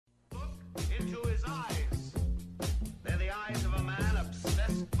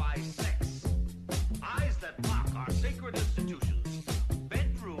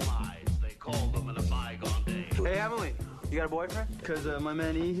You got a boyfriend? Because my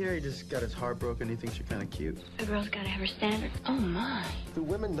man E here, he just got his heart broken. He thinks you're kind of cute. A girl's gotta have her standards. Oh, my. Do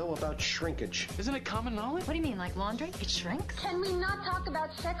women know about shrinkage? Isn't it common knowledge? What do you mean, like laundry? It shrinks? Can we not talk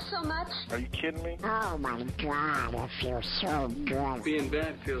about sex so much? Are you kidding me? Oh, my God, it feels so good. Being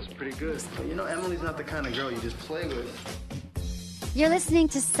bad feels pretty good. But you know, Emily's not the kind of girl you just play with. You're listening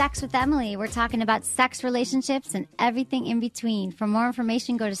to Sex with Emily. We're talking about sex, relationships, and everything in between. For more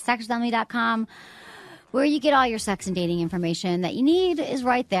information, go to sexwithemily.com, where you get all your sex and dating information that you need is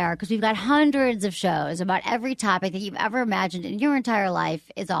right there, because we've got hundreds of shows about every topic that you've ever imagined in your entire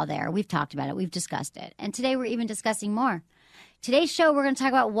life is all there. We've talked about it. We've discussed it. And today we're even discussing more. Today's show, we're going to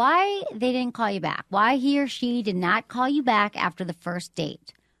talk about why they didn't call you back, why he or she did not call you back after the first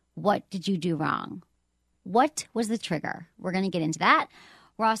date. What did you do wrong? What was the trigger? We're going to get into that.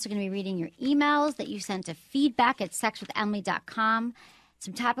 We're also going to be reading your emails that you sent to feedback@sexwithemily.com.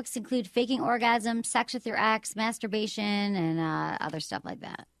 Some topics include faking orgasms, sex with your ex, masturbation, and other stuff like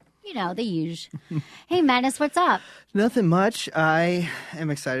that. You know, the usual. Hey, Menace, what's up? Nothing much. I am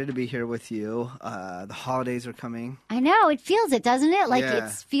excited to be here with you. The holidays are coming. I know. It feels it, doesn't it? Like Yeah.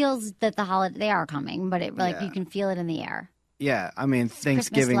 it feels that they are coming, but Yeah. you can feel it in the air. Yeah, I mean,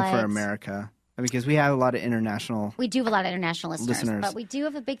 Thanksgiving for lights. America. Because we have a lot of international. We do have a lot of international Listeners. but we do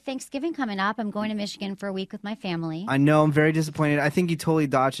have a big Thanksgiving coming up. I'm going to Michigan for a week with my family. I know, I'm very disappointed. I think you totally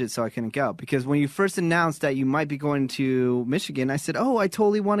dodged it, so I couldn't go. Because when you first announced that you might be going to Michigan, I said, oh, I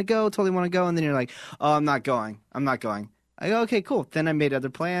totally want to go. And then you're like, oh, I'm not going. I go, okay, cool. Then I made other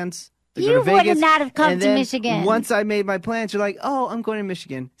plans. to go You to Vegas, would not have come and to then Michigan. Once I made my plans, you're like, oh, I'm going to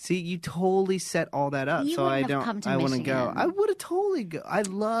Michigan. See, you totally set all that up. You So wouldn't I have don't. come to I want to go. Michigan. I would have totally go. I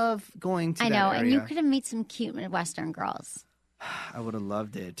love going to. I that know, and you area. could have met some cute Midwestern girls. I would have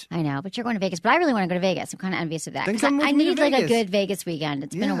loved it. I know, but you're going to Vegas. But I really want to go to Vegas. I'm kind of envious of that. Then 'Cause come with I me to need like a Vegas. good Vegas weekend.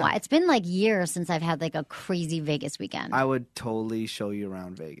 It's been a Yeah. while. It's been like years since I've had like a crazy Vegas weekend. I would totally show you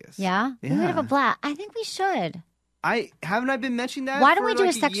around Vegas. Yeah? We would have a blast. I think we should. I been mentioning that. Why don't for we do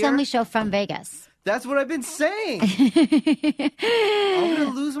like a sex year? only show from Vegas? That's what I've been saying. I'm gonna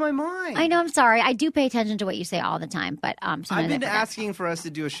lose my mind. I know. I'm sorry. I do pay attention to what you say all the time, but sometimes I've I been forget. asking for us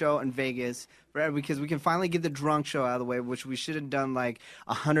to do a show in Vegas because we can finally get the drunk show out of the way, which we should have done like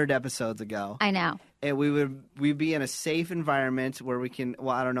 100 episodes ago. I know. And we'd be in a safe environment where we can.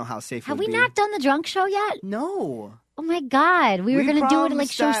 Well, I don't know how safe. Have it would we be. not done the drunk show yet? No. Oh my God. We were We going to do it at like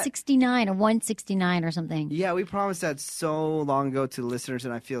promised show that- 69 or 169 or something. Yeah, we promised that so long ago to the listeners,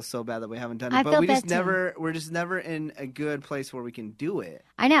 and I feel so bad that we haven't done it. I But feel we just bad, too. never. We're just never in a good place where we can do it.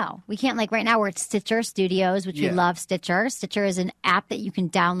 I know. We can't, like right now we're at Stitcher Studios, which we Yeah. love Stitcher. Stitcher is an app that you can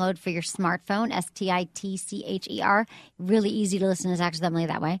download for your smartphone, STITCHER. Really easy to listen to Sex with Emily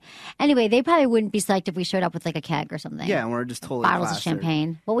that way. Anyway, they probably wouldn't be psyched if we showed up with like a keg or something. Yeah, and we're just totally Bottles of plastered.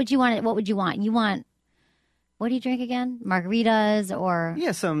 champagne. What would you want? What would you want? You want, what do you drink again? Margaritas or?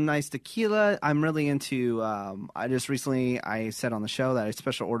 Yeah, some nice tequila. I'm really into. I just recently said on the show that I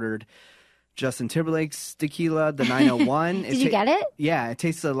special ordered Justin Timberlake's tequila, the 901. Did you get it? Yeah, it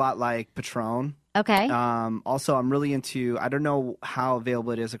tastes a lot like Patron. Okay. Also, I'm really into. I don't know how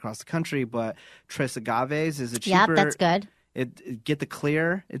available it is across the country, but Tres Agaves is a Yeah, cheaper. that's good. Get the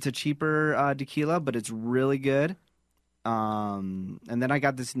clear. It's a cheaper tequila, but it's really good. And then I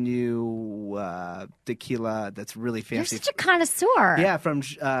got this new tequila that's really You're fancy. such a connoisseur. Yeah, from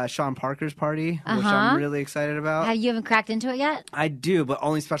Sean Parker's party, which Uh-huh. I'm really excited about. You haven't cracked into it yet? I do, but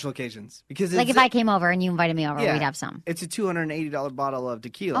only special occasions. Because Like it's, if I came over and you invited me over, yeah, we'd have some. It's a $280 bottle of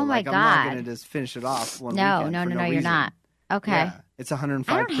tequila. Oh, my like, I'm not God. going to just finish it off one No, weekend no, for no, no you're reason. not. Okay. Yeah, it's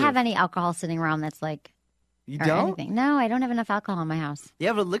 105 I don't have proof. any alcohol sitting around that's like You or don't? anything. No, I don't have enough alcohol in my house. You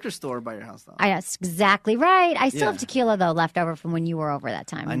have a liquor store by your house, though. That's exactly right. I still Yeah. have tequila though left over from when you were over that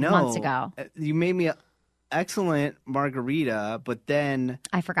time I know. months ago. You made me an excellent margarita, but then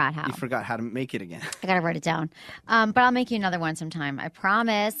I forgot how. you forgot how to make it again. I gotta write it down. But I'll make you another one sometime. I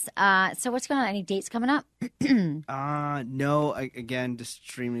promise. So what's going on? Any dates coming up? No, again, just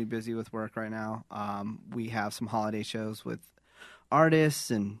extremely busy with work right now. We have some holiday shows with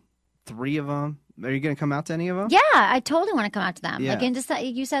artists, and 3 of them. Are you going to come out to any of them? Yeah, I totally want to come out to them. Yeah. Like in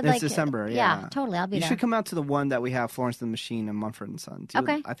you said It's like December, yeah. totally. I'll be You there. should come out to the one that we have, Florence and the Machine and Mumford and Son. Too.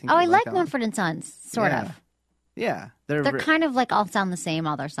 Okay. I think I you'd like that one. Mumford and Sons, sort Yeah. of. Yeah, They're kind of like all sound the same,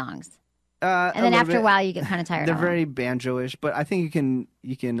 all their songs. and And then after a while, you get kind of tired. they're of them. very banjo-ish, but I think you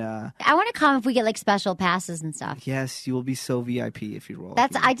can. I want to come if we get like special passes and stuff. Yes, you will be so VIP if you roll.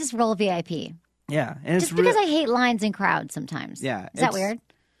 That's with me. I just roll VIP. Yeah, and Just it's because I hate lines and crowds sometimes. Yeah, Is that it's- weird?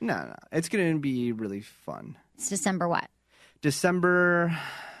 No, it's going to be really fun. It's December what? December.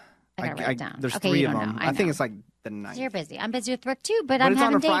 I gotta write it down. There's Okay, 3 you of don't them. know. I I think know. it's like the 9th. You're busy. I'm busy with work too, but But I'm it's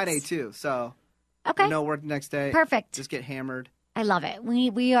on having a dates. Friday too, so Okay. No work next day. Perfect. Just get hammered. I love it.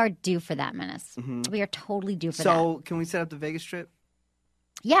 We are due for that, Menace. Mm-hmm. We are totally due for that. So can we set up the Vegas trip?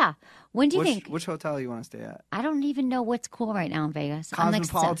 Yeah. When do you think? Which hotel you want to stay at? I don't even know what's cool right now in Vegas.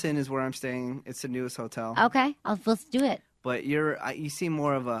 Cosmopolitan is where I'm staying. It's the newest hotel. Okay. Let's do it. But you seem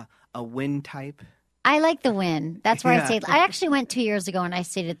more of a Wynn type. I like the Wynn. That's where I stayed. I actually went 2 years ago and I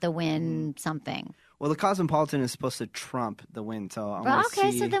stayed at the Wynn something. Well, the Cosmopolitan is supposed to trump the Wynn, so I want to see.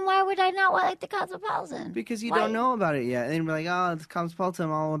 Okay, so then why would I not like the Cosmopolitan? Because you don't know about it yet. And you're like, oh, the Cosmopolitan,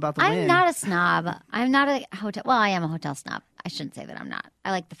 I'm all about the Wynn. I'm not a snob. I'm not a hotel. Well, I am a hotel snob. I shouldn't say that I'm not.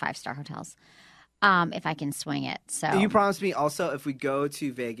 I like the 5-star hotels. If I can swing it. So you promised me also if we go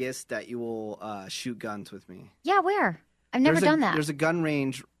to Vegas that you will shoot guns with me. Yeah, where? I've never done that. There's a gun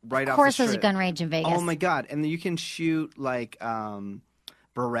range right off the strip. Of course there's a gun range in Vegas. Oh, my God. And you can shoot, like,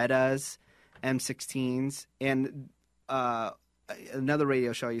 Berettas, M16s. And another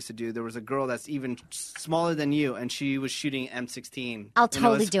radio show I used to do, there was a girl that's even smaller than you, and she was shooting M16. I'll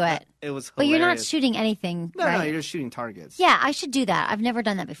totally do it. It was hilarious. But you're not shooting anything, right? No, you're just shooting targets. Yeah, I should do that. I've never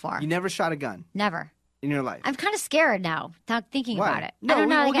done that before. You never shot a gun? Never. In your life? I'm kind of scared now, thinking Why? about it. No, I don't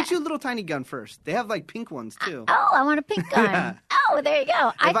know. we'll get you a little tiny gun first. They have, like, pink ones, too. I want a pink gun. Yeah. Oh, there you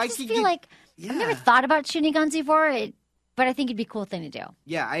go. I just feel like Yeah. I've never thought about shooting guns before, but I think it'd be a cool thing to do.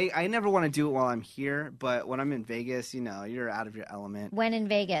 Yeah, I never want to do it while I'm here, but when I'm in Vegas, you're out of your element. When in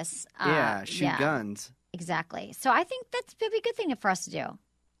Vegas. Shoot guns. Exactly. So I think that'd be a good thing for us to do.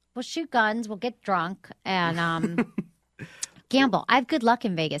 We'll shoot guns, we'll get drunk, and gamble. I have good luck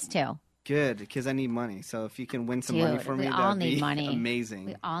in Vegas, too. Good, because I need money. So if you can win some money for me, that'd be amazing.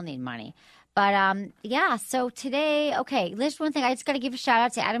 We all need money. But, so today, there's one thing. I just got to give a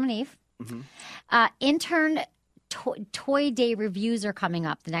shout-out to Adam and Eve. Mm-hmm. Intern toy day reviews are coming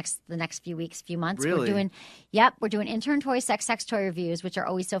up the next few weeks, few months. Really? We're doing intern toy sex toy reviews, which are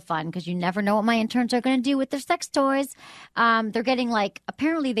always so fun because you never know what my interns are going to do with their sex toys. They're getting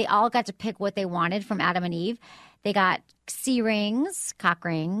apparently they all got to pick what they wanted from Adam and Eve. They got C-rings, cock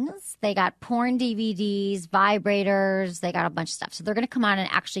rings. They got porn DVDs, vibrators. They got a bunch of stuff. So they're going to come on and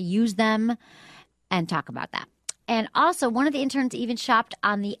actually use them and talk about that. And also, one of the interns even shopped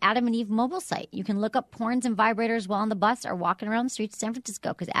on the Adam and Eve mobile site. You can look up porns and vibrators while on the bus or walking around the streets of San Francisco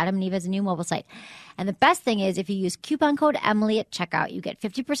because Adam and Eve has a new mobile site. And the best thing is if you use coupon code Emily at checkout, you get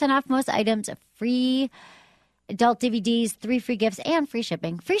 50% off most items, a free adult DVDs, 3 free gifts, and free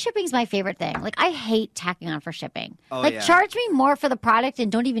shipping. Free shipping is my favorite thing. I hate tacking on for shipping. Charge me more for the product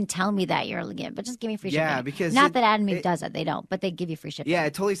and don't even tell me that you're legit, but just give me free shipping. Yeah, because not that Adam Eve does it. They don't, but they give you free shipping. Yeah,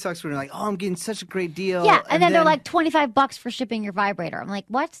 it totally sucks when you're like, oh, I'm getting such a great deal. Yeah, and then they're like $25 for shipping your vibrator. I'm like,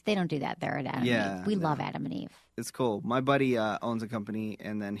 what? They don't do that there at Adam and Eve. We love Adam and Eve. It's cool. My buddy owns a company,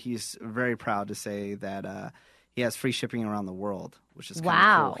 and then he's very proud to say that he has free shipping around the world, which is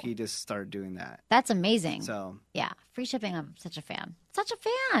kind of cool. He just started doing that. That's amazing. So yeah, free shipping. I'm such a fan. Such a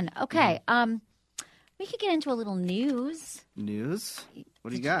fan. Okay. We could get into a little news. News?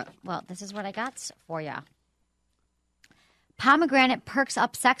 What do you got? Well, this is what I got for you. Pomegranate perks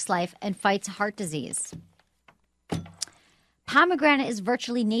up sex life and fights heart disease. Pomegranate is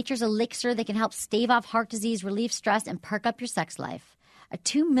virtually nature's elixir that can help stave off heart disease, relieve stress, and perk up your sex life. A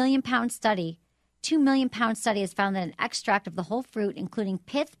 2 million pound study has found that an extract of the whole fruit, including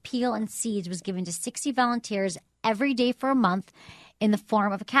pith, peel, and seeds, was given to 60 volunteers every day for a month in the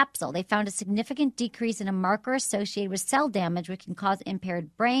form of a capsule. They found a significant decrease in a marker associated with cell damage, which can cause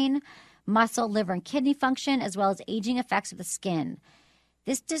impaired brain, muscle, liver, and kidney function, as well as aging effects of the skin.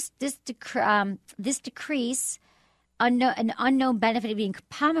 This decrease, an unknown benefit of eating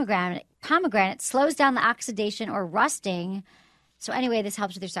pomegranate slows down the oxidation or rusting. So anyway, this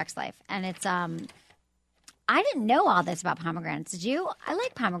helps with your sex life. And it's, I didn't know all this about pomegranates. Did you? I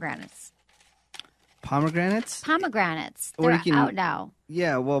like pomegranates. Pomegranates? Pomegranates. They're out now.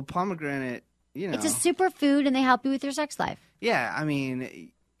 Yeah, well, pomegranate, It's a superfood and they help you with your sex life. Yeah, I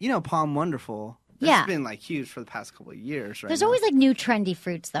mean, Palm Wonderful. That's been huge for the past couple of years, right? There's always new trendy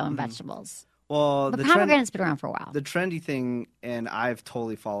fruits, though, and vegetables. Well, the pomegranate's been around for a while. The trendy thing, and I've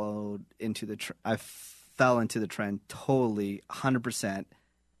totally followed into I fell into the trend totally, 100%.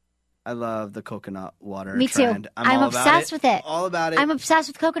 I love the coconut water Me trend. too. I'm obsessed with it. All about it. I'm obsessed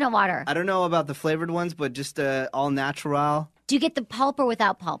with coconut water. I don't know about the flavored ones, but just all natural. Do you get the pulp or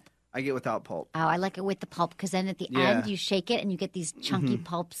without pulp? I get without pulp. Oh, I like it with the pulp because then at the end you shake it and you get these chunky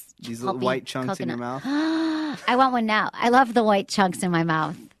pulps. These little white chunks in your mouth. I want one now. I love the white chunks in my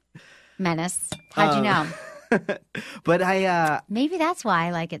mouth. Menace. How'd you know? But I maybe that's why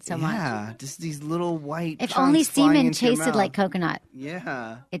I like it so much. Yeah, just these little white If chunks only flying semen into your tasted mouth. like coconut.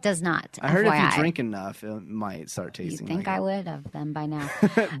 Yeah. It does not. I heard FYI. if you drink enough, it might start tasting You think like I it. would have them by now.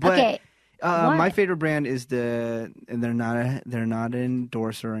 But okay. My favorite brand is and they're not an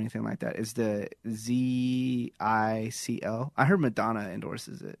endorser or anything like that. It's the ZICL. I heard Madonna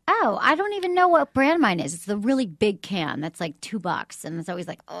endorses it. Oh, I don't even know what brand mine is. It's the really big can that's like $2, and it's always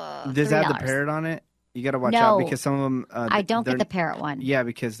like, Does that have the parrot on it? You got to watch out because some of them. I don't get the parrot one. Yeah,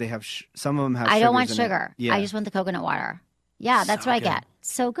 because they have some of them have. I don't want sugars in sugar. it. Yeah. I just want the coconut water. Yeah, that's what I get.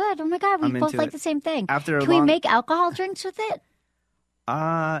 So good. Oh my God, we I'm both into like it. the same thing. Can we make alcohol drinks with it?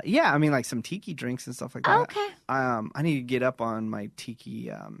 Yeah. I mean, like some tiki drinks and stuff like that. Okay. I need to get up on my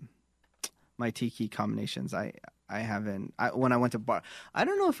tiki combinations. I haven't. When I went to bar, I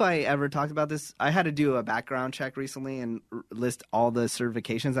don't know if I ever talked about this. I had to do a background check recently and list all the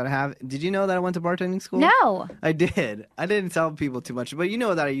certifications that I have. Did you know that I went to bartending school? No, I did. I didn't tell people too much, but you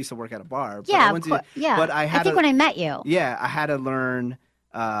know that I used to work at a bar. Yeah, But I think when I met you. Yeah, I had to learn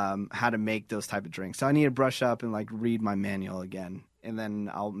how to make those type of drinks. So I need to brush up and like read my manual again. And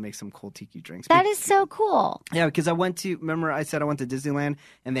then I'll make some cool tiki drinks. That is so cool. Yeah, because remember I said I went to Disneyland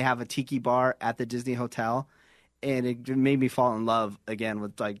and they have a tiki bar at the Disney Hotel. And it made me fall in love again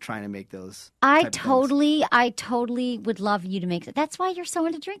with like trying to make those. I totally would love you to make it. That's why you're so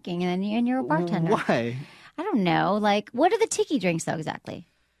into drinking and you're a bartender. Why? I don't know. Like, what are the tiki drinks though exactly?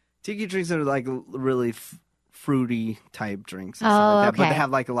 Tiki drinks are like really fruity type drinks and stuff like that. But they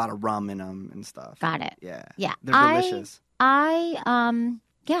have like a lot of rum in them and stuff. Got it. Yeah. Yeah. They're delicious. I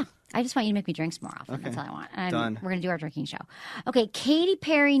just want you to make me drinks more often. Okay. That's all I want. And Done. We're going to do our drinking show. Okay. Katy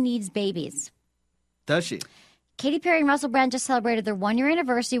Perry needs babies. Does she? Katy Perry and Russell Brand just celebrated their 1-year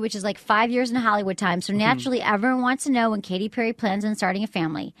anniversary, which is like 5 years in Hollywood time. So naturally, everyone wants to know when Katy Perry plans on starting a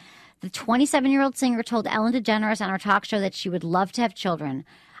family. The 27-year-old singer told Ellen DeGeneres on her talk show that she would love to have children.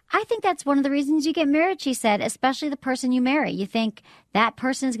 I think that's one of the reasons you get married, she said, especially the person you marry. You think that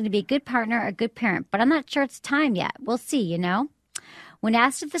person is going to be a good partner, a good parent. But I'm not sure it's time yet. We'll see, you know? When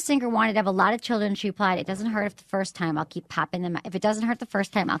asked if the singer wanted to have a lot of children, she replied, "It doesn't hurt if the first time I'll keep popping them out. If it doesn't hurt the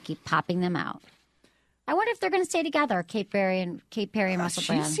first time, I'll keep popping them out." I wonder if they're going to stay together, Katy Perry and Russell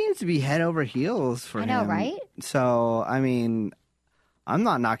Brand. She seems to be head over heels for him. I know, right? So, I mean, I'm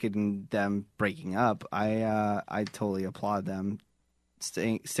not knocking them breaking up. I totally applaud them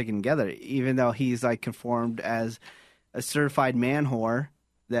sticking together, even though he's like conformed as a certified man whore,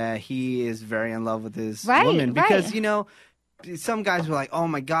 that he is very in love with his woman. Because, you know, some guys were like, "Oh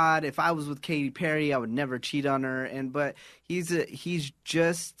my God, if I was with Katy Perry, I would never cheat on her." But he's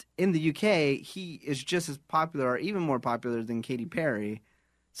just in the UK. He is just as popular, or even more popular than Katy Perry,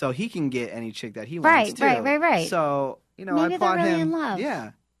 so he can get any chick that he wants too. Right. So you know, maybe I applaud they're really him. in love.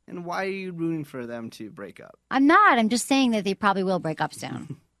 Yeah. And why are you rooting for them to break up? I'm not. I'm just saying that they probably will break up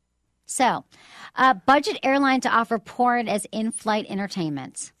soon. So, budget airline to offer porn as in-flight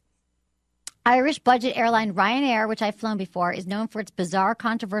entertainment. Irish budget airline Ryanair, which I've flown before, is known for its bizarre,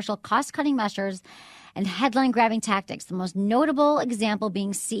 controversial, cost-cutting measures and headline-grabbing tactics. The most notable example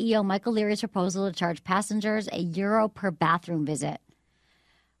being CEO Michael Leary's proposal to charge passengers €1 per bathroom visit.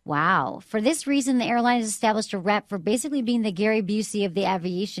 Wow. For this reason, the airline has established a rep for basically being the Gary Busey of the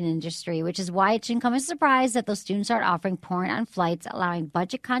aviation industry, which is why it shouldn't come as a surprise that they'll soon start offering porn on flights, allowing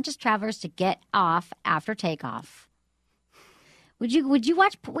budget-conscious travelers to get off after takeoff. Would you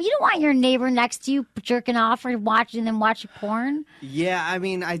watch? You don't want your neighbor next to you jerking off or watching them watch porn. Yeah, I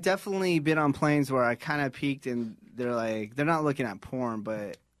mean, I definitely been on planes where I kind of peeked and they're not looking at porn,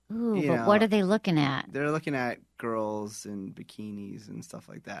 but what are they looking at? They're looking at girls in bikinis and stuff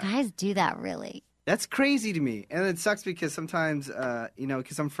like that. Guys do that, really? That's crazy to me, and it sucks because sometimes,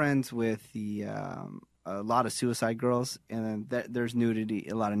 because I'm friends with a lot of suicide girls, and there's nudity,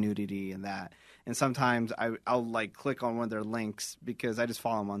 a lot of nudity in that. And sometimes I'll like click on one of their links because I just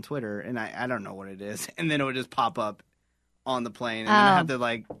follow them on Twitter, and I don't know what it is, and then it would just pop up on the plane, and then I have to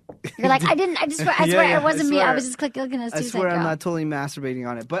like. You're like, I swear it wasn't me. I was just looking at a suicide I swear girl. I'm not totally masturbating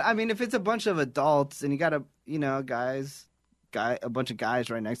on it, but I mean, if it's a bunch of adults and you got a bunch of guys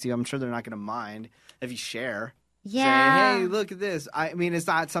right next to you, I'm sure they're not going to mind if you share. Yeah. Say, hey, look at this. I mean, it's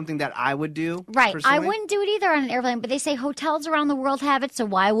not something that I would do. Right. Personally. I wouldn't do it either on an airplane, but they say hotels around the world have it, so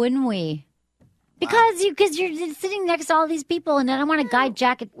why wouldn't we? Because you're sitting next to all these people, and I don't want a guy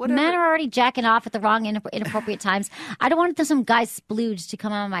jacking. Men are already jacking off at the wrong inappropriate times. I don't want some guy's splooge to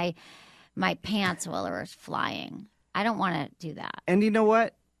come on my pants while we're flying. I don't want to do that. And you know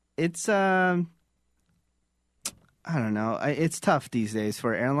what? It's I don't know. It's tough these days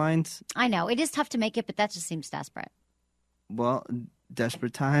for airlines. I know it is tough to make it, but that just seems desperate. Well,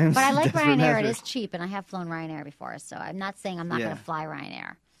 desperate times. But I like Ryanair. It is cheap, and I have flown Ryanair before, so I'm not saying I'm not going to fly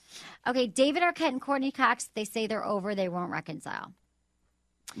Ryanair. Okay, David Arquette and Courtney Cox, they say they're over. They won't reconcile.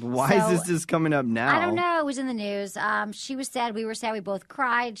 Why is this just coming up now? I don't know. It was in the news. She was sad. We were sad. We both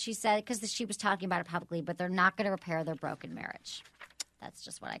cried. She said, because she was talking about it publicly, but they're not going to repair their broken marriage. That's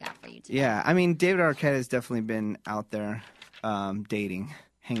just what I got for you today. Yeah, I mean, David Arquette has definitely been out there dating,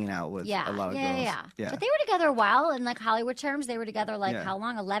 hanging out with a lot of girls. Yeah. But they were together a while. In like Hollywood terms, they were together how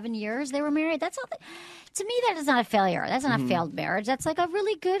long? 11 years they were married. That's all. To me, that is not a failure. That's not a failed marriage. That's like a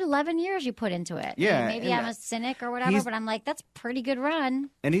really good 11 years you put into it. Yeah. Maybe I'm a cynic or whatever, but I'm like, that's a pretty good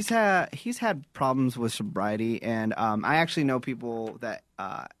run. And he's had problems with sobriety, and I actually know people that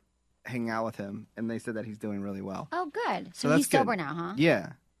hang out with him, and they said that he's doing really well. Oh, good. So that's he's sober good. now, huh?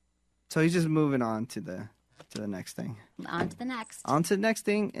 Yeah. So he's just moving on to the next thing. On to the next. On to the next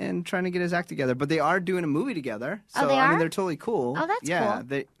thing and trying to get his act together. But they are doing a movie together. So, they are? I mean, they're totally cool. Oh, that's cool. Yeah,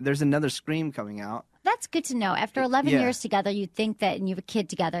 there's another Scream coming out. That's good to know. After 11 years together, you'd think that, and you have a kid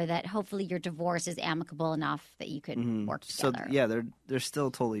together, that hopefully your divorce is amicable enough that you could work together. So, yeah, they're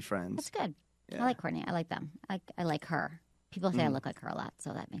still totally friends. That's good. Yeah. I like Courtney. I like them. I like her. People say I look like her a lot,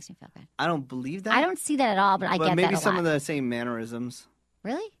 so that makes me feel good. I don't believe that. I don't see that at all, but I get that a lot. Maybe some of the same mannerisms.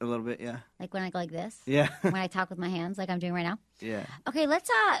 Really? A little bit, yeah. Like when I go like this? Yeah. When I talk with my hands like I'm doing right now? Yeah. Okay, let's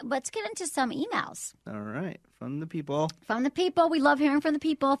get into some emails. All right. From the people. From the people. We love hearing from the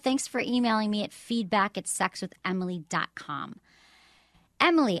people. Thanks for emailing me at feedback@sexwithemily.com.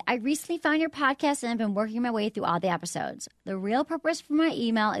 Emily, I recently found your podcast and I've been working my way through all the episodes. The real purpose for my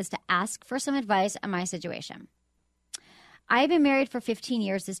email is to ask for some advice on my situation. I have been married for 15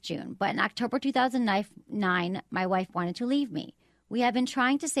 years this June, but in October 2009, my wife wanted to leave me. We have been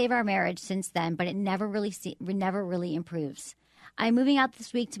trying to save our marriage since then, but it never really improves. I'm moving out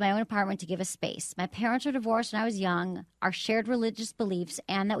this week to my own apartment to give us space. My parents were divorced when I was young, our shared religious beliefs,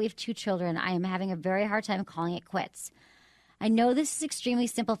 and that we have 2 children. I am having a very hard time calling it quits. I know this is extremely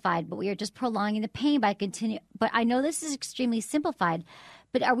simplified, but we are just prolonging the pain by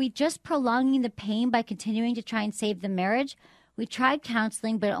are we just prolonging the pain by continuing to try and save the marriage? We tried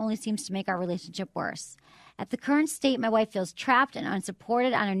counseling, but it only seems to make our relationship worse. At the current state, my wife feels trapped and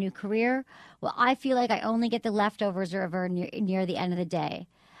unsupported on her new career, while I feel like I only get the leftovers of her near the end of the day.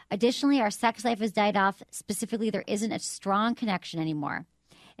 Additionally, our sex life has died off. Specifically, there isn't a strong connection anymore.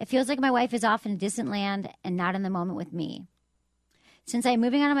 It feels like my wife is off in a distant land and not in the moment with me. Since I'm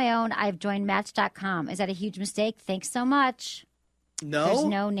moving on my own, I've joined Match.com. Is that a huge mistake? Thanks so much. No? There's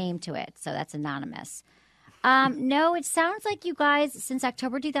no name to it, so that's anonymous. No, it sounds like you guys, since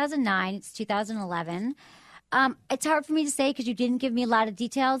October 2009, it's 2011. It's hard for me to say because you didn't give me a lot of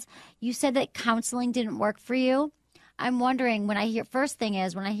details. You said that counseling didn't work for you. I'm wondering, when I hear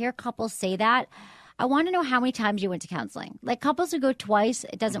couples say that, I want to know how many times you went to counseling. Like couples who go twice,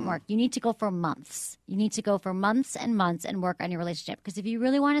 it doesn't work. You need to go for months. You need to go for months and months and work on your relationship. Because if you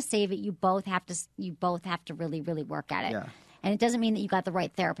really want to save it, you both have to really, really work at it. Yeah. And it doesn't mean that you got the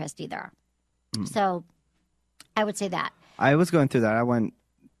right therapist either. So I would say that. I was going through that. I went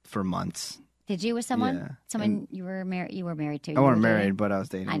for months. Did you with someone? Yeah. Someone you were married to? I wasn't married, but I was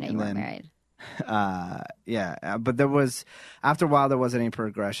dating. I know you weren't married. But after a while, there wasn't any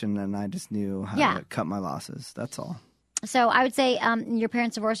progression, and I just knew how to cut my losses. That's all. So I would say your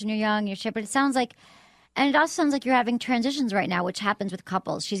parents divorced when you're young, but it sounds like, and it also sounds like you're having transitions right now, which happens with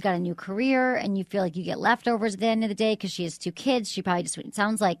couples. She's got a new career, and you feel like you get leftovers at the end of the day because she has 2 kids. It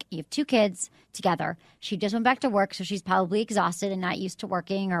sounds like you have 2 kids together. She just went back to work, so she's probably exhausted and not used to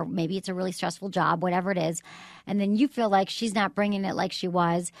working, or maybe it's a really stressful job, whatever it is. And then you feel like she's not bringing it like she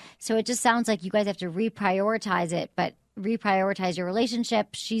was. So it just sounds like you guys have to reprioritize it, but reprioritize your relationship.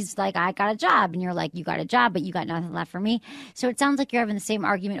 She's like, I got a job. And you're like, you got a job, but you got nothing left for me. So it sounds like you're having the same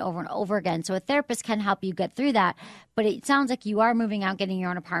argument over and over again. So a therapist can help you get through that. But it sounds like you are moving out, getting your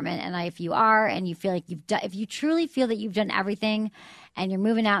own apartment. And if you are, and you feel like if you truly feel that you've done everything and you're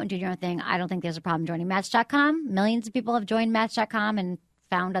moving out and doing your own thing, I don't think there's a problem joining Match.com. Millions of people have joined Match.com and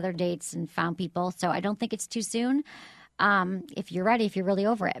found other dates and found people. So I don't think it's too soon. If you're ready, if you're really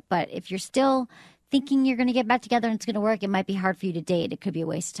over it. But if you're still thinking you're going to get back together and it's going to work, it might be hard for you to date. It could be a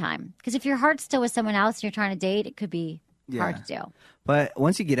waste of time. Because if your heart's still with someone else and you're trying to date, it could be hard to do. But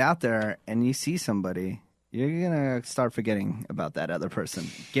once you get out there and you see somebody, you're going to start forgetting about that other person.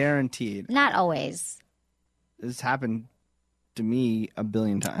 Guaranteed. Not always. This happened to me a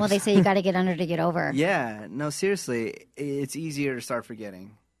billion times. Well, they say you got to get under to get over. Yeah. No, seriously. It's easier to start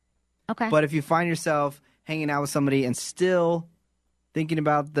forgetting. Okay. But if you find yourself hanging out with somebody and still thinking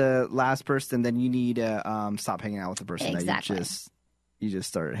about the last person, then you need to stop hanging out with the person that you just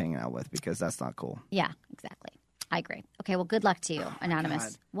started hanging out with, because that's not cool. Yeah, exactly. I agree. Okay, well, good luck to you, Anonymous.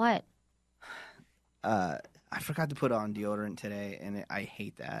 God. What? I forgot to put on deodorant today, and I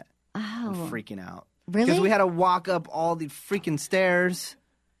hate that. Oh. I'm freaking out. Really? Because we had to walk up all the freaking stairs.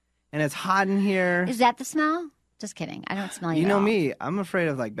 and it's hot in here. Is that the smell? Just kidding. I don't smell you. You at know all. me. I'm afraid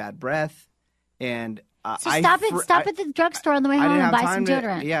of like bad breath, and So stop at the drugstore on the way home and buy some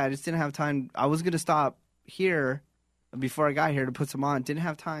deodorant. Yeah, I just didn't have time. I was gonna stop here before I got here to put some on. Didn't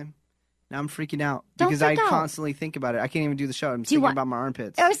have time. Now I'm freaking out because I constantly think about it. I can't even do the show. I'm thinking about my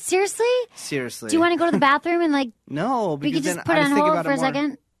armpits. Oh, seriously? Seriously. Do you want to go to the bathroom and like? No, we because could just then put I it just on think hold about for it a more.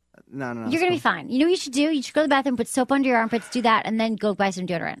 second. No. You're gonna be fine. You know what you should do? You should go to the bathroom, put soap under your armpits, do that, and then go buy some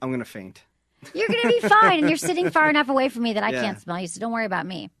deodorant. I'm gonna faint. You're gonna be fine, and you're sitting far enough away from me that I can't smell you, so don't worry about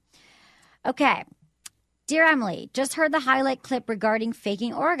me. Okay. Dear Emily, just heard the highlight clip regarding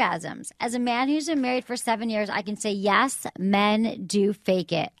faking orgasms. As a man who's been married for 7 years, I can say yes, men do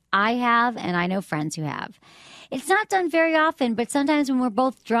fake it. I have, and I know friends who have. It's not done very often, but sometimes when we're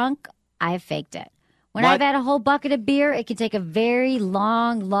both drunk, I have faked it. When I've had a whole bucket of beer, it can take a very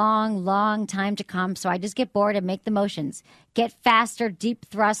long time to come, so I just get bored and make the motions. Get faster, deep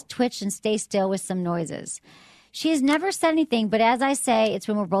thrust, twitch, and stay still with some noises. She has never said anything, but as I say, it's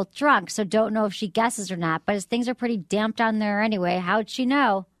when we're both drunk, so don't know if she guesses or not. But as things are pretty damped on there anyway, how'd she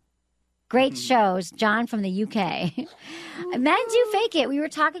know? Great shows. John from the UK. Men do fake it. We were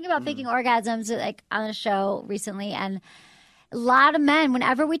talking about faking orgasms like on a show recently, and a lot of men,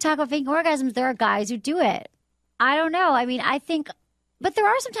 whenever we talk about faking orgasms, there are guys who do it. I don't know. I mean, I think, but there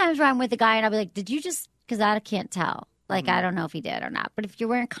are some times where I'm with a guy and I'll be like, did you just, because I can't tell. Like, I don't know if he did or not. But if you're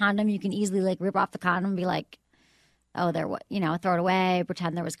wearing a condom, you can easily like rip off the condom and be like, oh, there, throw it away,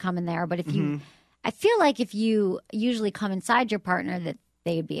 pretend there was cum in there. But if you, I feel like if you usually come inside your partner, that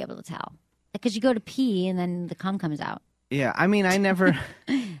they would be able to tell. Because you go to pee and then the cum comes out. Yeah, I mean, I never...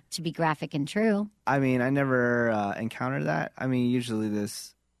 to be graphic and true. I mean, I never encountered that. I mean, usually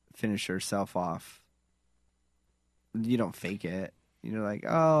this finish yourself off. You don't fake it. You're like,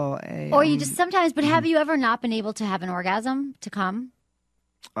 oh, hey. Or you just sometimes, but have you ever not been able to have an orgasm to come?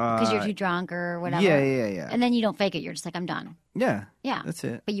 Because you're too drunk or whatever? Yeah. And then you don't fake it. You're just like, I'm done. Yeah. Yeah. That's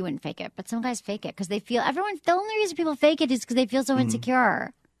it. But you wouldn't fake it. But some guys fake it because they feel, the only reason people fake it is because they feel so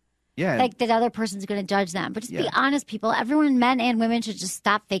insecure. Yeah. Like that other person's going to judge them. But just be honest, people. Everyone, men and women, should just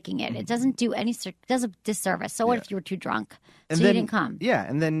stop faking it. It doesn't do does a disservice. So what if you were too drunk? And so then, you didn't come? Yeah.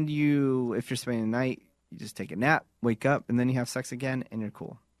 And then if you're spending the night, you just take a nap, wake up, and then you have sex again, and you're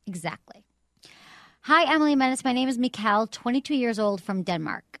cool. Exactly. Hi, Emily Menace. My name is Mikkel, 22 years old from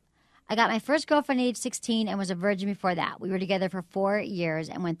Denmark. I got my first girlfriend at age 16 and was a virgin before that. We were together for 4 years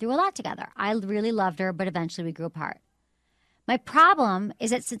and went through a lot together. I really loved her, but eventually we grew apart. My problem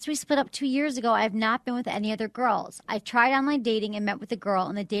is that since we split up 2 years ago, I have not been with any other girls. I tried online dating and met with a girl,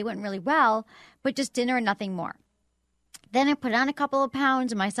 and the date went really well, but just dinner and nothing more. Then I put on a couple of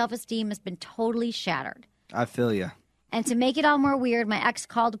pounds, and my self-esteem has been totally shattered. I feel you. And to make it all more weird, my ex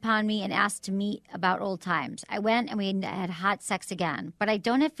called upon me and asked to meet about old times. I went and we had hot sex again, but I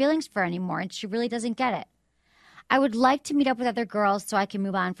don't have feelings for her anymore, and she really doesn't get it. I would like to meet up with other girls so I can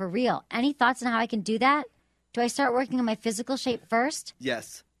move on for real. Any thoughts on how I can do that? Do I start working on my physical shape first?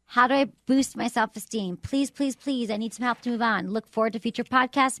 Yes. How do I boost my self-esteem? Please, please, please. I need some help to move on. Look forward to future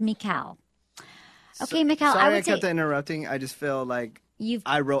podcasts. Mikkel. Okay, Mikkel, Sorry, I would I kept say interrupting. I just feel like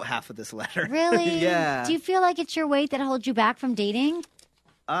I wrote half of this letter. Really? Yeah. Do you feel like it's your weight that holds you back from dating?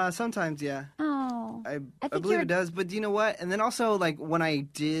 Sometimes, yeah. Oh. I believe it does, but do you know what? And then also, like, when I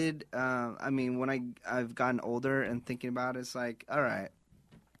did, when I've gotten older and thinking about it, it's like, all right,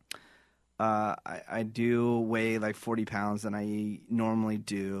 I do weigh like 40 pounds than I normally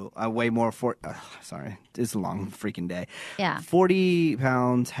do. I weigh more sorry, it's a long freaking day. Yeah. 40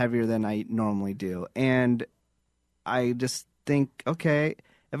 pounds heavier than I normally do. And I just think, okay,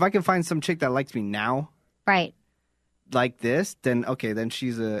 if I can find some chick that likes me now. Right. Like this, then okay, then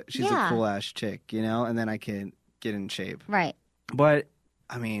she's a cool ass chick, you know, and then I can get in shape. Right. But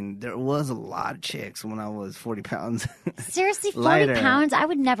I mean, there was a lot of chicks when I was 40 pounds. Seriously, 40 Lighter. pounds? I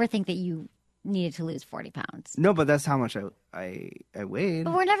would never think that you needed to lose 40 pounds. No, but that's how much I weighed.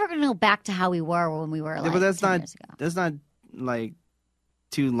 But we're never going to go back to how we were when we were like but that's 10 not years ago. that's not like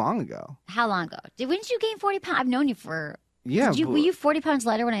too long ago. How long ago? When did you gain 40 pounds? I've known you for... Yeah. Were you 40 pounds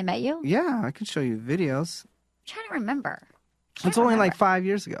lighter when I met you? Yeah, I can show you videos. I'm trying to remember. It's only like 5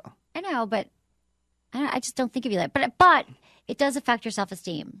 years ago. I know, but I just don't think of you like that. But it does affect your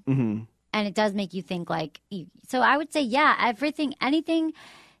self-esteem. Mm-hmm. And it does make you think like... So I would say, yeah, anything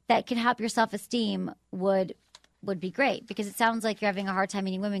that can help your self-esteem would be great, because it sounds like you're having a hard time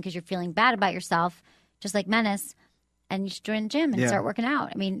meeting women because you're feeling bad about yourself, just like Menace, and you should join the gym and start working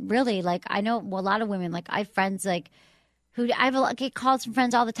out. I mean, really, like, I know a lot of women, like I have friends like get calls from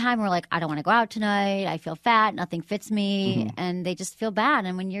friends all the time who are like, I don't want to go out tonight, I feel fat, nothing fits me, and they just feel bad.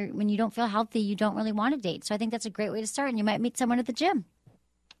 And when you don't feel healthy, you don't really want to date. So I think that's a great way to start, and you might meet someone at the gym.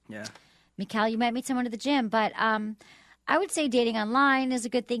 Yeah. Mikhail, you might meet someone at the gym, but I would say dating online is a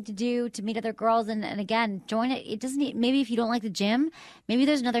good thing to do to meet other girls. And again, join it. It doesn't need, maybe if you don't like the gym, maybe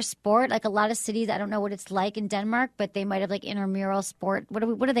there's another sport. Like a lot of cities, I don't know what it's like in Denmark, but they might have like intramural sport. What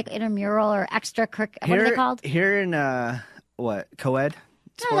are they, intramural or extra what are they called? Here in, co-ed?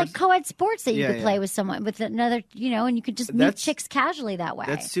 No, like co-ed sports that you could play yeah. with someone, with another, and you could just meet chicks casually that way.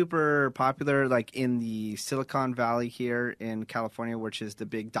 That's super popular, like in the Silicon Valley here in California, which is the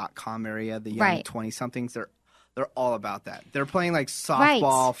big .com area, the young 20-somethings. They're all about that. They're playing like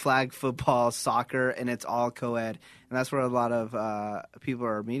softball, flag football, soccer, and it's all co-ed. And that's where a lot of people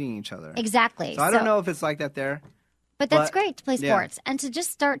are meeting each other. Exactly. So I don't know if it's like that there. But that's great to play sports and to just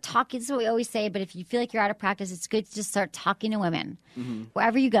start talking. This is what we always say, but if you feel like you're out of practice, it's good to just start talking to women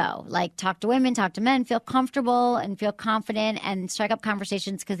wherever you go. Like talk to women, talk to men, feel comfortable and feel confident and strike up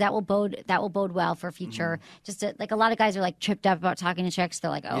conversations because that will bode well for future. Just like a lot of guys are like tripped up about talking to chicks.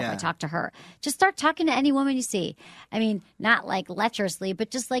 They're like, if I talk to her. Just start talking to any woman you see. I mean, not like lecherously, but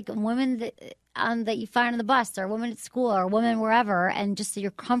just like women that you find on the bus or a woman at school or a woman wherever, and just so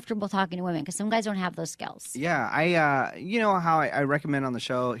you're comfortable talking to women because some guys don't have those skills. Yeah, you know how I recommend on the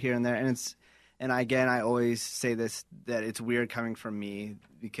show here and there, and again I always say this, that it's weird coming from me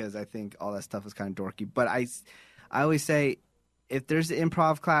because I think all that stuff is kind of dorky, but I always say if there's an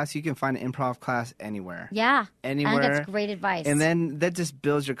improv class, you can find an improv class anywhere. Yeah, anywhere. I think that's great advice. And then that just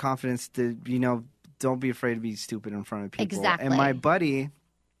builds your confidence to don't be afraid to be stupid in front of people. Exactly. And my buddy,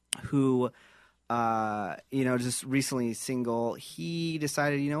 who just recently single, he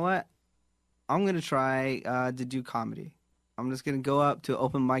decided, you know what? I'm going to try to do comedy. I'm just going to go up to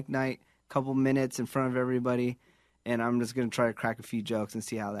open mic night, a couple minutes in front of everybody, and I'm just going to try to crack a few jokes and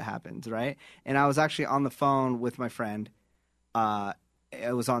see how that happens, right? And I was actually on the phone with my friend.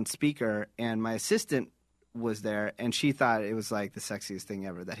 It was on speaker, and my assistant was there, and she thought it was like the sexiest thing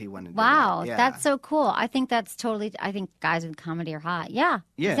ever that he went and did that. Yeah. That's so cool. I think guys with comedy are hot. Yeah,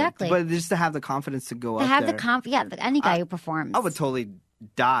 exactly. But just to have the confidence to go up have there. Any guy who performs. I would totally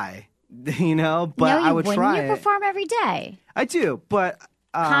die, but no, I would try You perform every day. I do, but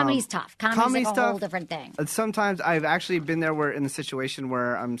comedy's tough. Comedy's like a whole tough. different thing. Sometimes I've actually been there where in a situation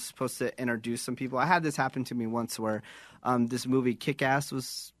where I'm supposed to introduce some people. I had this happen to me once where this movie Kick-Ass was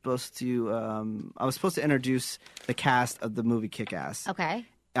supposed to I was supposed to introduce the cast of the movie Kick-Ass. Okay.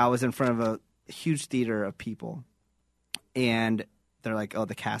 I was in front of a huge theater of people, and they're like, "Oh,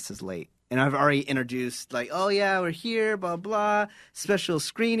 the cast is late." And I've already introduced, like, "Oh, yeah, we're here, blah, blah, special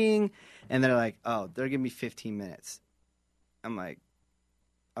screening." And they're like, "Oh, they're giving me 15 minutes." I'm like,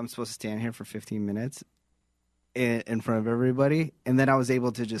 I'm supposed to stand here for 15 minutes in front of everybody? And then I was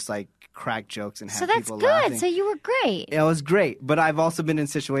able to just, like, crack jokes and have people laughing. So that's good. So you were great. Yeah, it was great. But I've also been in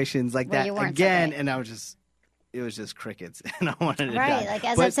situations like Where that you weren't again, so and it was just crickets, and I wanted to die. Right, like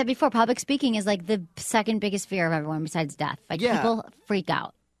as I've said before, public speaking is like the second biggest fear of everyone besides death. Like people freak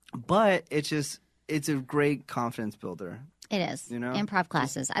out. But it's a great confidence builder. It is. Improv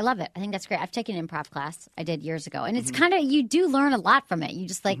classes. I love it. I think that's great. I've taken an improv class I did years ago. And it's kind of, you do learn a lot from it. You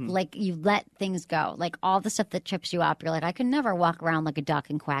just like you let things go. Like all the stuff that trips you up, you're like, I could never walk around like a duck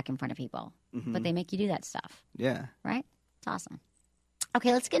and quack in front of people. But they make you do that stuff. Yeah. Right? It's awesome.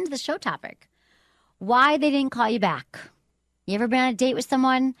 Okay, let's get into the show topic. Why they didn't call you back. You ever been on a date with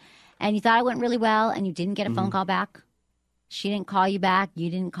someone and you thought it went really well and you didn't get a phone call back? She didn't call you back. You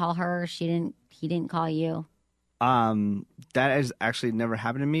didn't call her. He didn't call you. That has actually never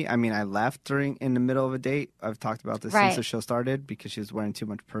happened to me. I mean, I left in the middle of a date. I've talked about this since the show started because she was wearing too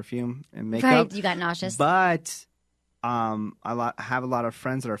much perfume and makeup. Right, you got nauseous. But I have a lot of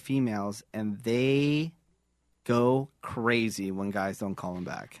friends that are females, and they go crazy when guys don't call them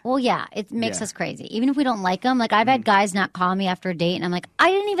back. Well, yeah, it makes us crazy. Even if we don't like them. Like, I've had guys not call me after a date, and I'm like, I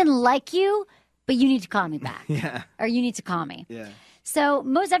didn't even like you, but you need to call me back. Yeah. Or you need to call me. Yeah. So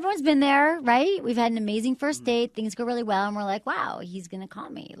everyone's been there, right? We've had an amazing first date. Things go really well. And we're like, wow, he's going to call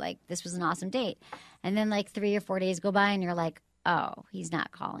me. Like, this was an awesome date. And then like 3 or 4 days go by and you're like, oh, he's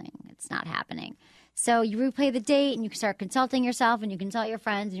not calling. It's not happening. So you replay the date and you start consulting yourself and you consult your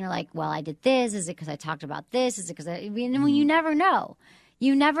friends and you're like, well, I did this. Is it because I talked about this? Is it because you never know.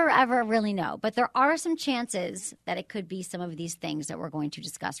 You never, ever really know. But there are some chances that it could be some of these things that we're going to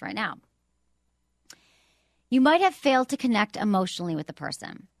discuss right now. You might have failed to connect emotionally with the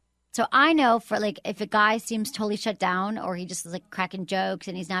person. So I know for like if a guy seems totally shut down or he just is like cracking jokes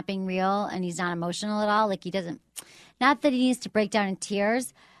and he's not being real and he's not emotional at all, like he doesn't, not that he needs to break down in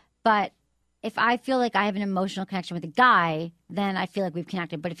tears, but if I feel like I have an emotional connection with a guy, then I feel like we've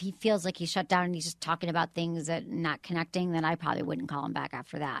connected. But if he feels like he's shut down and he's just talking about things that not connecting, then I probably wouldn't call him back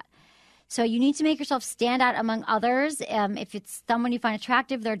after that. So you need to make yourself stand out among others. If it's someone you find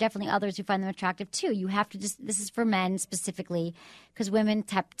attractive, there are definitely others who find them attractive too. You have to this is for men specifically, because women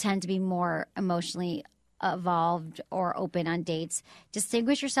tend to be more emotionally evolved or open on dates.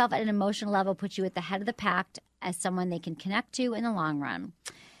 Distinguish yourself at an emotional level, put you at the head of the pack as someone they can connect to in the long run.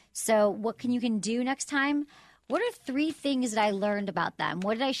 So what you can do next time? What are 3 things that I learned about them?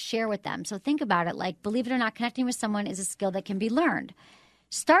 What did I share with them? So think about it. Like, believe it or not, connecting with someone is a skill that can be learned.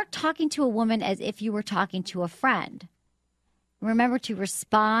 Start talking to a woman as if you were talking to a friend. Remember to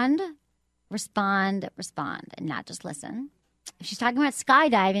respond, and not just listen. If she's talking about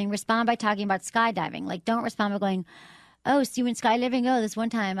skydiving, respond by talking about skydiving. Like, don't respond by going, oh, so you went skydiving? Oh, this one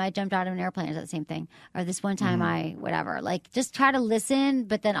time I jumped out of an airplane. Is that the same thing? Or this one time I whatever. Like, just try to listen,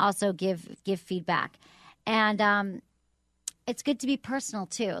 but then also give feedback. And it's good to be personal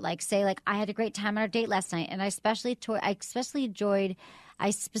too. Like, say, like, I had a great time on our date last night, and I specifically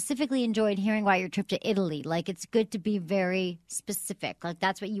enjoyed hearing about your trip to Italy. Like, it's good to be very specific. Like,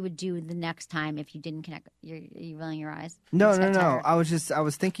 that's what you would do the next time if you didn't connect. Are you rolling your eyes? No. I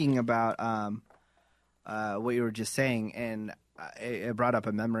was thinking about what you were just saying, and it brought up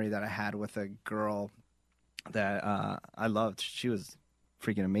a memory that I had with a girl that I loved. She was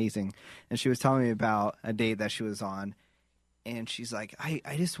freaking amazing, and she was telling me about a date that she was on, and she's like,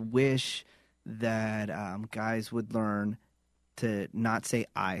 I just wish that guys would learn to not say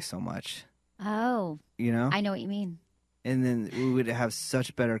I so much. Oh. You know? I know what you mean. And then we would have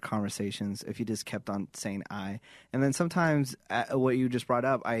such better conversations if you just kept on saying I. And then sometimes, what you just brought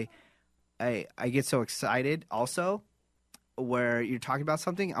up, I get so excited also where you're talking about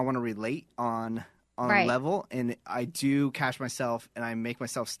something, I want to relate on right. a level, and I do catch myself and I make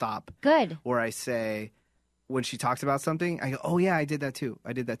myself stop. Good. Where I say, when she talks about something, I go, oh yeah, I did that too.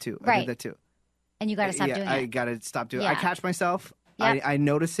 I did that too. Right. I did that too. And you got to stop doing it. I got to stop doing it. Yeah. I catch myself. Yep. I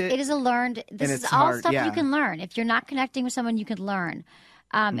notice it. It is a learned. This is it's all hard, stuff yeah. you can learn. If you're not connecting with someone, you can learn.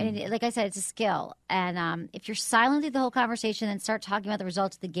 And like I said, it's a skill. And if you're silent through the whole conversation and start talking about the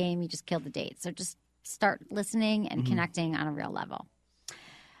results of the game, you just killed the date. So just start listening and connecting on a real level.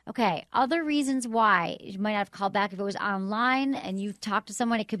 Okay, other reasons why you might not have called back if it was online and you talked to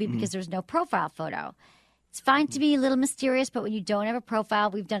someone, it could be because there's no profile photo. It's fine to be a little mysterious, but when you don't have a profile,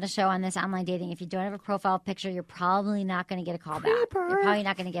 we've done a show on this, online dating. If you don't have a profile picture, you're probably not going to get a call back. You're probably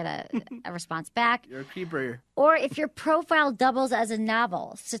not going to get a response back. You're a creeper. Or if your profile doubles as a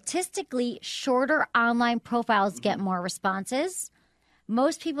novel. Statistically, shorter online profiles get more responses.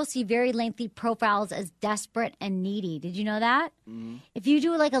 Most people see very lengthy profiles as desperate and needy. Did you know that? If you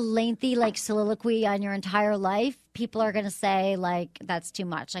do like a lengthy like soliloquy on your entire life, people are going to say like that's too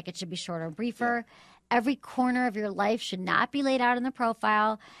much. Like it should be shorter, briefer. Yeah. Every corner of your life should not be laid out in the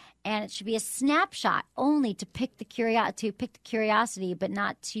profile, and it should be a snapshot only to pick the curiosity, but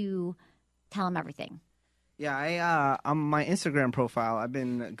not to tell them everything. Yeah, I on my Instagram profile, I've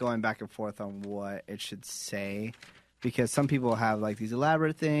been going back and forth on what it should say. Because some people have like these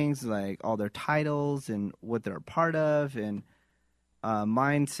elaborate things, like all their titles and what they're a part of, and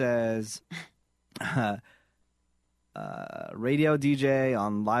mine says radio DJ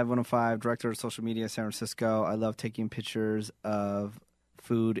on Live 105, director of social media, San Francisco. I love taking pictures of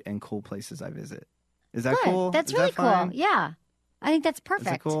food and cool places I visit. Is that cool? That's Is really that fine? cool. Yeah, I think that's perfect.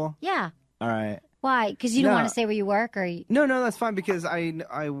 Is that cool? Yeah. All right. Why? Because you don't want to say where you work, or No, that's fine because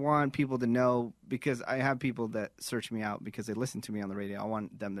I want people to know, because I have people that search me out because they listen to me on the radio. I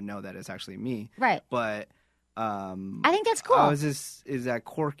want them to know that it's actually me. Right. But I think that's cool. Is that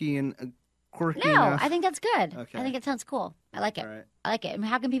quirky and quirky No, enough? I think that's good. Okay. I think it sounds cool. I like it. All right. I like it. And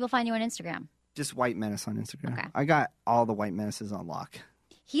how can people find you on Instagram? Just White Menace on Instagram. Okay. I got all the White Menaces on lock.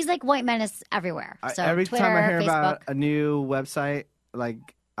 He's like White Menace everywhere. So Every Twitter, time I hear Facebook. about a new website, like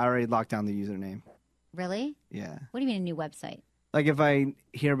I already locked down the username. Really? Yeah. What do you mean a new website? Like if I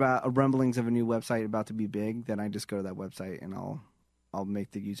hear about rumblings of a new website about to be big, then I just go to that website and I'll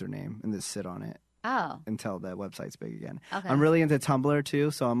make the username and just sit on it. Oh. Until that website's big again. Okay. I'm really into Tumblr too,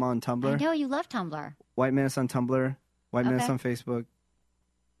 so I'm on Tumblr. I know you love Tumblr. White Menace on Tumblr, White Menace Okay. on Facebook,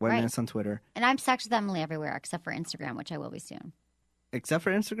 White Right. Menace on Twitter. And I'm Sex with Emily everywhere except for Instagram, which I will be soon. Except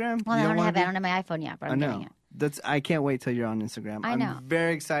for Instagram? Well, You I don't wanna have my iPhone yet, but I I'm know. getting it. I can't wait till you're on Instagram. I know. I'm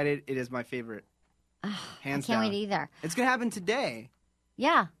very excited. It is my favorite. Hands I can't down. wait either. It's gonna happen today.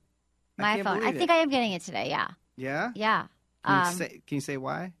 Yeah. My can't iPhone. I believe think it. I am getting it today, yeah. Yeah? Yeah. Can you say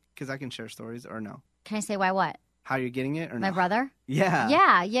why? Because I can share stories or no. Can I say why what? How you're getting it or no? My brother? Yeah.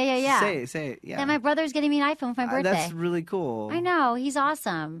 Yeah. Say it. Yeah. Yeah, my brother's getting me an iPhone for my birthday. That's really cool. I know. He's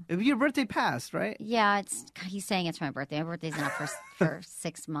awesome. Your birthday passed, right? Yeah, he's saying it's for my birthday. My birthday's not for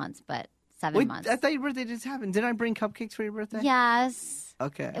 6 months, but 7 months. I thought your birthday just happened. Didn't I bring cupcakes for your birthday? Yes.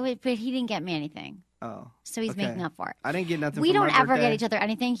 Okay. But he didn't get me anything. Oh. So he's making up for it. I didn't get nothing We for don't my ever birthday. get each other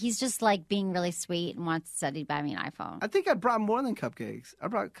anything. He's just like being really sweet and said he'd buy me an iPhone. I think I brought more than cupcakes. I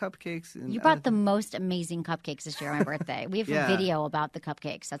brought cupcakes. And You brought the most amazing cupcakes this year on my birthday. We have Yeah. a video about the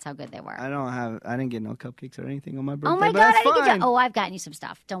cupcakes. That's how good they were. I didn't get no cupcakes or anything on my birthday. Oh my but God! that's I didn't get fine. you. Oh, I've gotten you some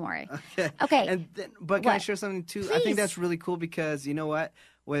stuff. Don't worry. Okay. But can I What? share something too? I Please. think that's really cool because you know what?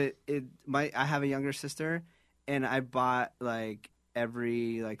 I have a younger sister, and I bought like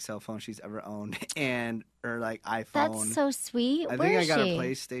every like cell phone she's ever owned and or like iPhone. That's so sweet. I Where think I is got she? a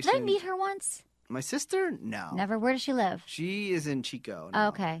PlayStation. Did I meet her once? My sister? No. Never. Where does she live? She is in Chico. Oh, now.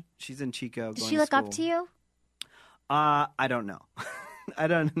 okay. She's in Chico. Does going she look up school. to you? I don't know. I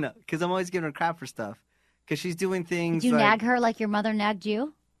don't know because I'm always giving her crap for stuff because she's doing things. Do you like, nag her like your mother nagged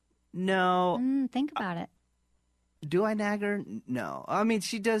you? No. Think about it. Do I nag her? No. I mean,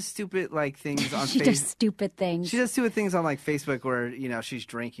 she does stupid like things on She Facebook. does stupid things. She does stupid things on like Facebook where she's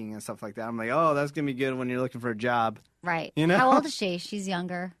drinking and stuff like that. I'm like, oh, that's gonna be good when you're looking for a job. Right. You know? How old is she? She's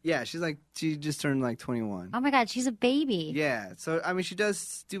younger. Yeah, she just turned like 21. Oh my God, she's a baby. Yeah. So I mean, she does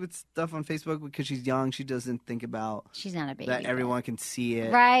stupid stuff on Facebook because she's young. She doesn't think about She's not a baby. that everyone can see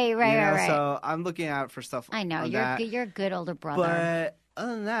it. Right, right. So I'm looking out for stuff. I know on you're that. you're a good older brother. But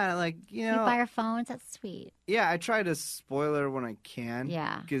other than that, like you buy her phones. That's sweet. yeah, I try to spoil her when I can.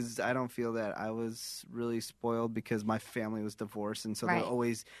 Yeah. Because I don't feel that I was really spoiled because my family was divorced, and so Right.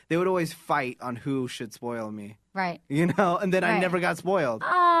 they would always fight on who should spoil me. Right. And then I Right. never got spoiled.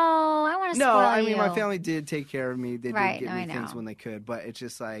 Oh, I want to No, spoil I mean you. my family did take care of me. They Right, did get no, me I things know. when they could, but it's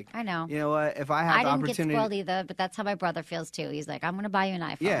just like I know. You know what? If I had I the didn't get opportunity, spoiled either, but that's how my brother feels too. He's like, I'm going to buy you an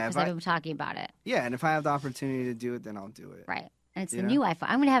iPhone Yeah, because if I've I- been talking about it. yeah, and if I have the opportunity to do it, then I'll do it. Right. And it's You the know? new iPhone.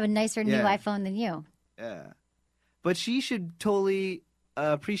 I'm going to have a nicer new Yeah. iPhone than you. Yeah, but she should totally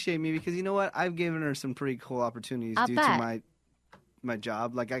appreciate me because you know what? I've given her some pretty cool opportunities I'll due bet. to my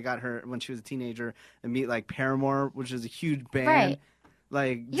job. Like I got her when she was a teenager and meet like Paramore, which is a huge band. Right.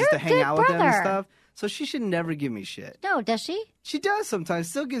 Like You're just to a hang good out with them and brother. stuff. So she should never give me shit. No, does she? She does sometimes.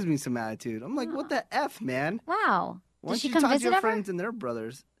 Still gives me some attitude. I'm like, what the f, man? Wow. Why Does she don't you come talk to visit your ever? friends and their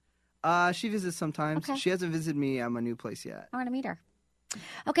brothers? She visits sometimes. Okay. She hasn't visited me at my new place yet. I want to meet her.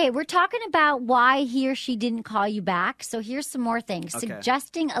 Okay, we're talking about why he or she didn't call you back. So here's some more things. Okay.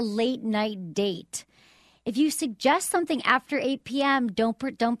 Suggesting a late night date. If you suggest something after 8 p.m.,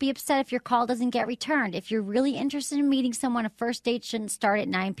 don't be upset if your call doesn't get returned. If you're really interested in meeting someone, a first date shouldn't start at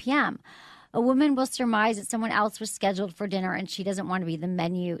 9 p.m. A woman will surmise that someone else was scheduled for dinner and she doesn't want to be the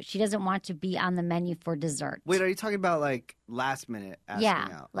menu. She doesn't want to be on the menu for dessert. Wait, are you talking about like last minute asking Yeah,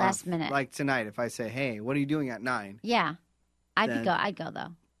 out? last minute. Like tonight, if I say, hey, what are you doing at 9? Yeah. Then- I'd go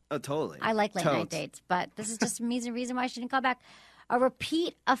though. Oh, totally. I like late night Totes. dates, but this is just a reason why I shouldn't call back. A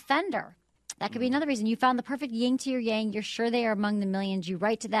repeat offender. That could be another reason. You found the perfect yin to your yang. You're sure they are among the millions. You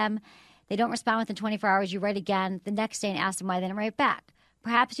write to them. They don't respond within 24 hours. You write again the next day and ask them why they didn't write back.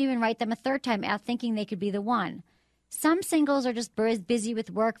 Perhaps you even write them a third time thinking they could be the one. Some singles are just busy with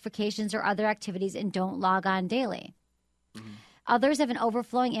work, vacations, or other activities and don't log on daily. Others have an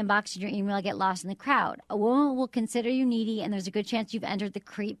overflowing inbox and your email will get lost in the crowd. A woman will consider you needy, and there's a good chance you've entered the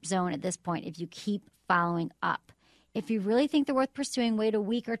creep zone at this point if you keep following up. If you really think they're worth pursuing, wait a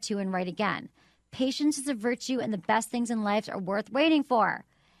week or two and write again. Patience is a virtue, and the best things in life are worth waiting for.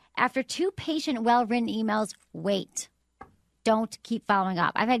 After 2 patient, well-written emails, wait. Don't keep following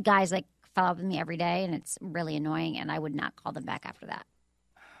up. I've had guys like follow up with me every day, and it's really annoying, and I would not call them back after that.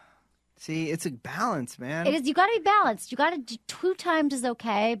 See, it's a balance, man. It is. You got to be balanced. You got to do 2 times is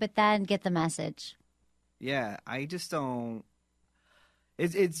okay, but then get the message. Yeah, I just don't.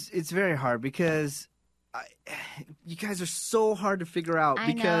 It's very hard because you guys are so hard to figure out I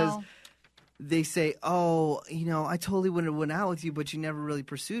because know. they say, "Oh, I totally would have went out with you, but you never really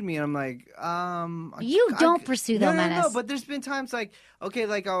pursued me." And I'm like, You don't pursue them, No, Menace. but there's been times like, okay,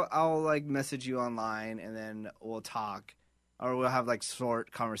 like I'll like message you online and then we'll talk, or we'll have like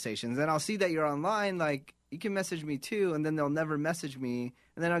short conversations. And I'll see that you're online, like you can message me too, and then they'll never message me,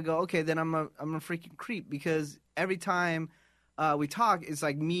 and then I'll go, okay, then I'm a freaking creep because every time we talk, it's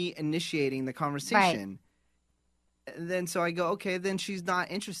like me initiating the conversation. And then so I go, okay, then she's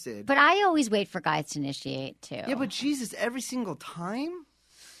not interested. But I always wait for guys to initiate too. Yeah, but Jesus, every single time?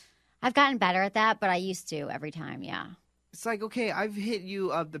 I've gotten better at that, but I used to every time, yeah. It's like, okay, I've hit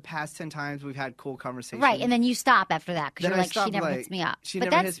you up the past 10 times. We've had cool conversations. Right, and then you stop after that because Then you're I like, she stop, never like, hits me up. she But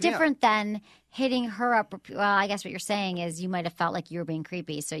never that's hits me up. different than hitting her up. Well, I guess what you're saying is you might have felt like you were being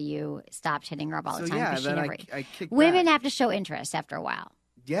creepy, so you stopped hitting her up all the So, time yeah, because she then never. I kick Women back. have to show interest after a while,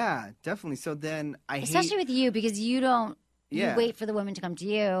 Yeah, definitely. So then I especially hate... with you because you don't. Yeah. You wait for the women to come to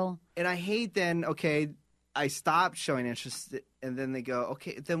you. And I hate then, okay, I stopped showing interest, and then they go,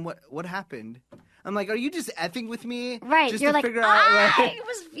 okay, then what happened? I'm like, are you just effing with me? Right. Just You're to like, figure out, I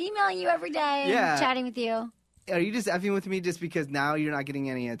was emailing you every day Yeah. and chatting with you. Are you just effing with me just because now you're not getting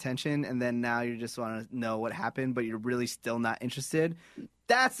any attention, and then now you just want to know what happened, but you're really still not interested?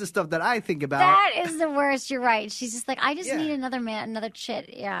 That's the stuff that I think about. That is the worst. You're right. She's just like, I just Yeah. need another man, another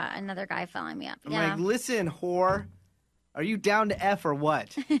chit. Yeah, another guy following me up. I'm Yeah. like, listen, whore, are you down to F or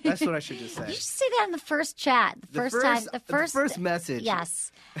what? That's what I should just say. You should say that in the first chat, the first message.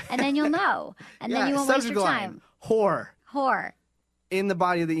 Yes, and then you'll know, and then Yeah, you won't waste subject your line, time. Whore. Whore. In the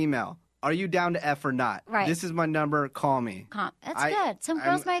body of the email. Are you down to F or not? Right. This is my number. Call me. That's good. Some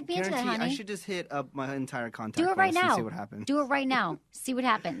girls might be into that, guarantee honey. I should just hit up my entire contact Do it right list now. and see what happens. Do it right now. See what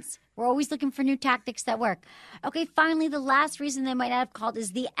happens. We're always looking for new tactics that work. Okay, finally, the last reason they might not have called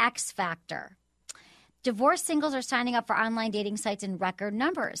is the X factor. Divorced singles are signing up for online dating sites in record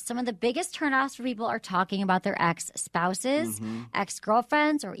numbers. Some of the biggest turnoffs for people are talking about their ex-spouses,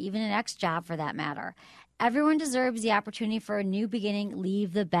 ex-girlfriends, or even an ex-job for that matter. Everyone deserves the opportunity for a new beginning.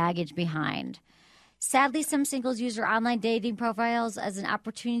 Leave the baggage behind. Sadly, some singles use their online dating profiles as an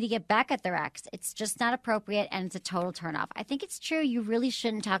opportunity to get back at their ex. It's just not appropriate, and it's a total turnoff. I think it's true. You really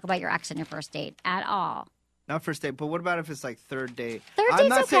shouldn't talk about your ex on your first date at all. Not first date, but what about if it's like third date? Third I'm date's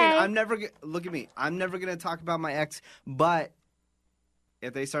not saying okay. I'm never look at me. I'm never going to talk about my ex, but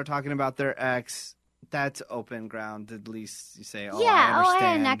if they start talking about their ex, that's open ground. At least you say, "Oh, Yeah, I I understand."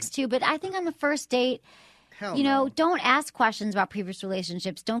 had an ex too, but I think on the first date, Hell you know, no. don't ask questions about previous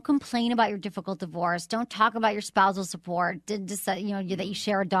relationships. Don't complain about your difficult divorce. Don't talk about your spousal support. That you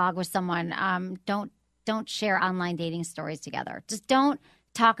share a dog with someone. Don't share online dating stories together. Just don't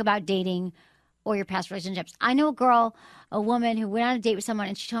talk about dating or your past relationships. I know a woman who went on a date with someone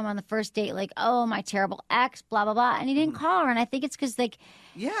and she told him on the first date, like, oh, my terrible ex, blah, blah, blah. And he didn't call her. And I think it's because, like,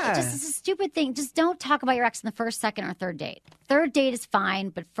 Yeah. it's a stupid thing. Just don't talk about your ex in the first, second, or third date. Third date is fine,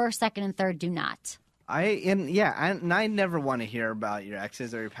 but first, second, and third do not. I never want to hear about your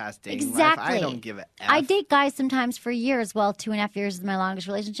exes or your past dating Exactly. life. I don't give a F. I date guys sometimes for years. Well, 2.5 years is my longest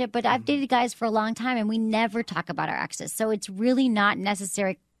relationship, but I've dated guys for a long time, and we never talk about our exes. So it's really not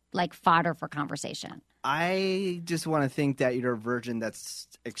necessary, like, fodder for conversation. I just want to think that you're a virgin that's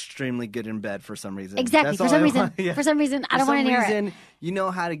extremely good in bed for some reason. Exactly. That's For all some I reason, want- yeah. for some reason, I For don't want some to hear reason, it. you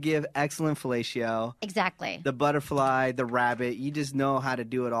know how to give excellent fellatio. Exactly. The butterfly, the rabbit, you just know how to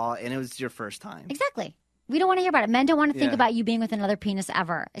do it all, and it was your first time. Exactly. We don't want to hear about it. Men don't want to think Yeah. about you being with another penis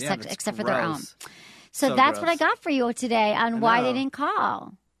ever, Yeah, except that's for their own. gross. So that's what I got for you today on why they know. didn't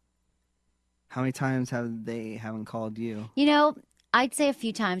call. How many times haven't called you? You know, I'd say a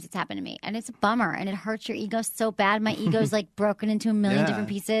few times it's happened to me, and it's a bummer, and it hurts your ego so bad. My ego's like broken into a million Yeah. different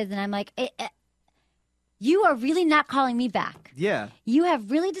pieces, and I'm like, you are really not calling me back. Yeah. You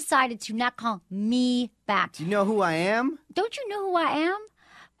have really decided to not call me back. Do you know who I am? Don't you know who I am?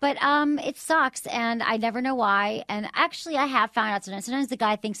 But it sucks, and I never know why. And actually, I have found out sometimes. Sometimes the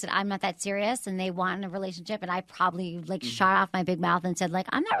guy thinks that I'm not that serious, and they want a relationship, and I probably shot off my big mouth and said, like,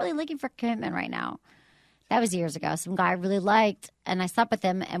 I'm not really looking for commitment right now. That was years ago. Some guy I really liked, and I slept with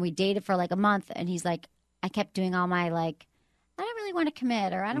him, and we dated for like a month, and he's like, I kept doing all my like, I don't really want to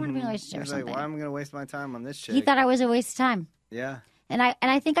commit, or I don't want to be in a relationship He's or like, something. why am I going to waste my time on this shit? He thought I was a waste of time. Yeah. And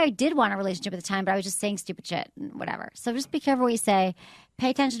I think I did want a relationship at the time, but I was just saying stupid shit and whatever. So just be careful what you say. Pay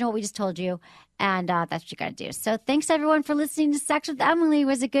attention to what we just told you, and that's what you got to do. So thanks, everyone, for listening to Sex with Emily.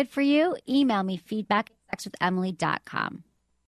 Was it good for you? Email me feedback at sexwithemily.com.